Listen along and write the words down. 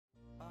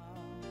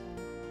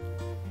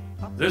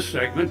This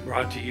segment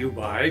brought to you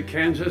by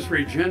Kansas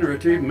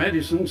Regenerative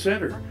Medicine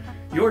Center.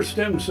 Your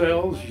stem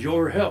cells,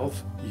 your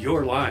health,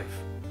 your life.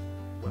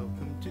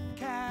 Welcome to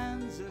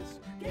Kansas,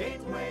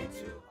 gateway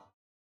to...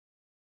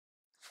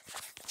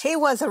 He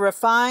was a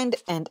refined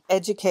and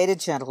educated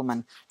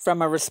gentleman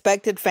from a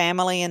respected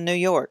family in New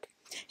York.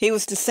 He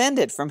was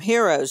descended from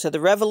heroes of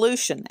the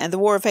Revolution and the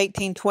War of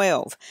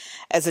 1812.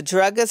 As a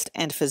druggist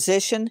and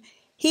physician,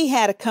 he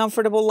had a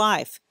comfortable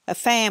life, a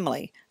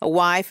family, a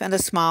wife, and a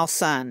small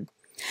son.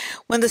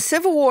 When the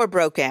Civil War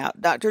broke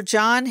out, Dr.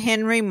 John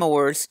Henry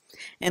Mooers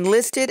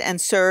enlisted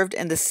and served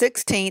in the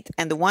 16th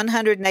and the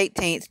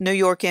 118th New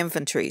York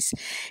Infantries.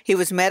 He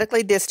was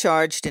medically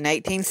discharged in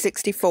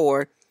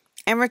 1864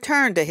 and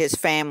returned to his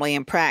family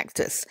and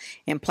practice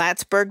in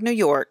Plattsburgh, New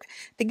York,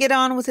 to get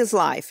on with his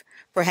life,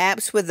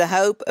 perhaps with the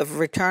hope of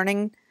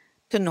returning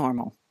to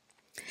normal.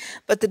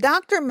 But the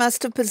doctor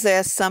must have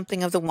possessed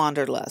something of the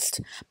wanderlust.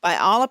 By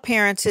all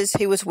appearances,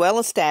 he was well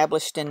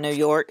established in New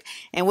York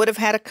and would have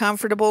had a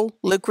comfortable,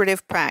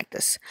 lucrative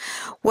practice.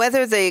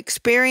 Whether the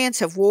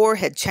experience of war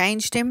had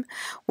changed him,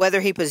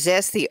 whether he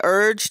possessed the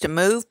urge to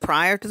move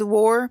prior to the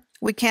war,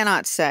 we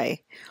cannot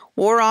say.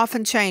 War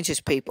often changes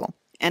people,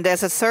 and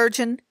as a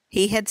surgeon,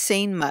 he had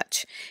seen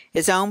much.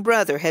 His own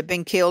brother had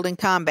been killed in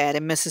combat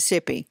in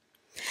Mississippi.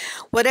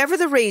 Whatever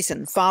the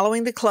reason,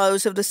 following the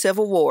close of the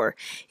Civil War,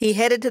 he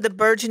headed to the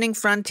burgeoning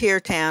frontier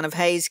town of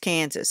Hays,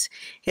 Kansas.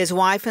 His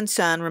wife and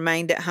son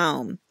remained at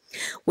home.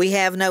 We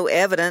have no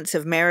evidence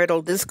of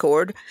marital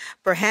discord.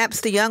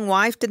 Perhaps the young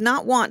wife did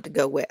not want to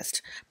go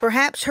west.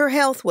 Perhaps her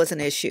health was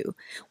an issue.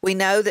 We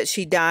know that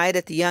she died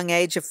at the young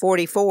age of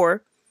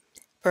 44.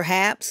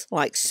 Perhaps,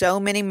 like so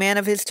many men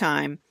of his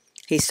time,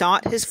 he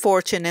sought his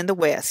fortune in the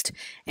West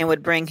and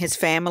would bring his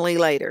family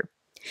later.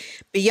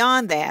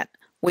 Beyond that,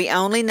 we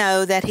only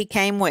know that he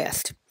came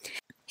west.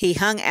 He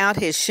hung out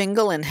his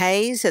shingle in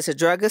Hays as a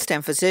druggist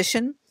and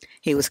physician.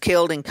 He was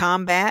killed in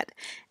combat,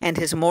 and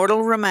his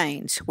mortal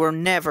remains were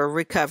never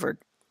recovered.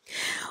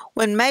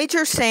 When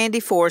Major Sandy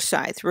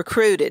Forsyth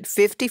recruited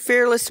 50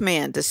 fearless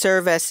men to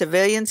serve as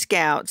civilian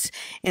scouts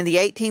in the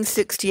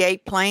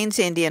 1868 Plains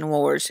Indian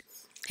Wars,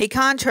 he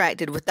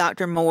contracted with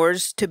Dr.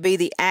 Mooers to be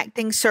the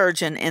acting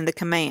surgeon in the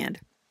command.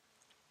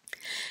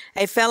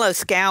 A fellow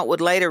scout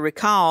would later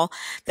recall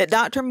that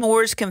Dr.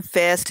 Mooers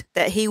confessed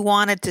that he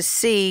wanted to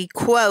see,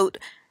 quote,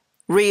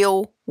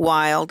 real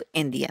wild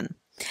Indian.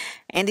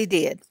 And he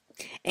did.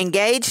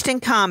 Engaged in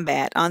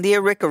combat on the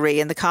Arickaree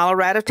in the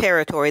Colorado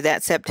Territory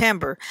that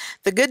September,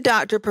 the good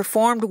doctor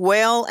performed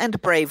well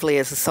and bravely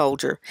as a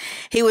soldier.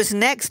 He was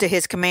next to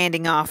his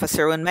commanding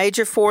officer when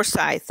Major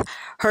Forsyth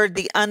heard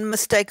the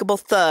unmistakable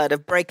thud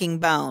of breaking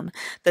bone.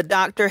 The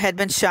doctor had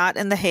been shot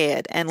in the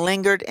head and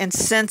lingered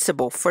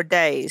insensible for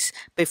days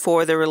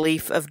before the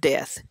relief of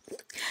death.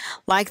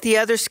 Like the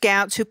other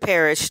scouts who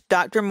perished,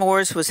 Dr.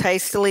 Mooers was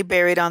hastily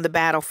buried on the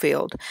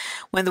battlefield.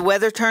 When the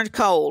weather turned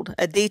cold,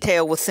 a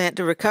detail was sent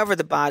to recover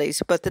the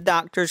bodies, but the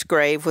doctor's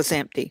grave was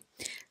empty,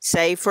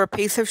 save for a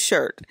piece of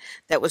shirt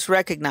that was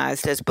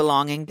recognized as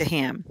belonging to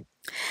him.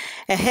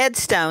 A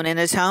headstone in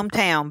his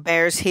hometown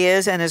bears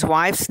his and his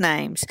wife's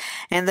names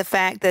and the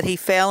fact that he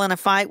fell in a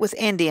fight with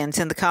Indians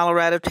in the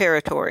Colorado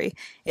Territory.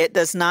 It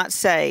does not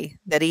say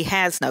that he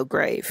has no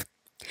grave.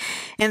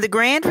 In the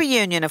grand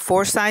reunion of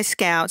Forsyth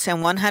Scouts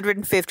and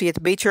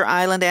 150th Beecher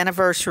Island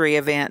anniversary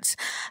events,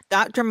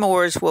 Dr.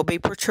 Mooers will be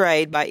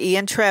portrayed by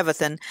Ian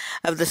Trevethan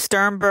of the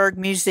Sternberg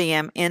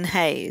Museum in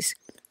Hays.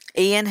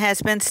 Ian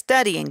has been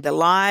studying the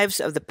lives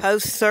of the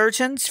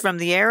post-surgeons from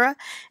the era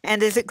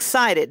and is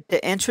excited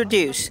to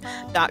introduce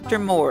Dr.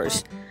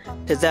 Mooers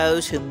to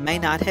those who may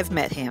not have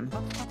met him.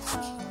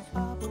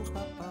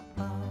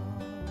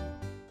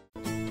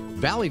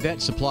 Valley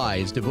Vet Supply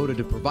is devoted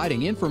to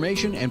providing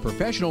information and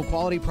professional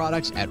quality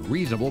products at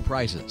reasonable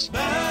prices.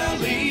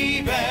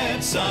 Valley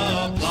Vet Supply.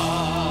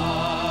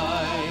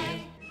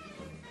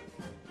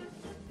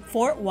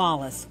 Fort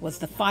Wallace was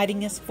the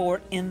fightingest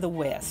fort in the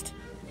West.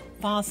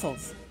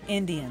 Fossils,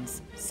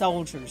 Indians,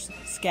 soldiers,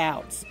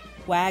 scouts,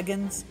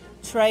 wagons,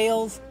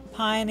 trails,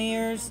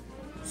 pioneers,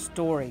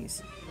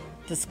 stories.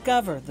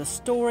 Discover the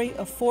story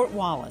of Fort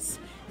Wallace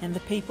and the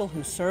people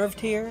who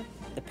served here,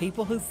 the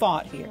people who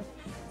fought here,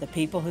 the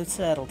people who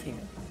settled here.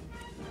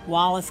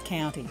 Wallace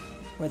County,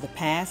 where the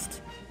past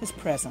is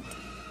present.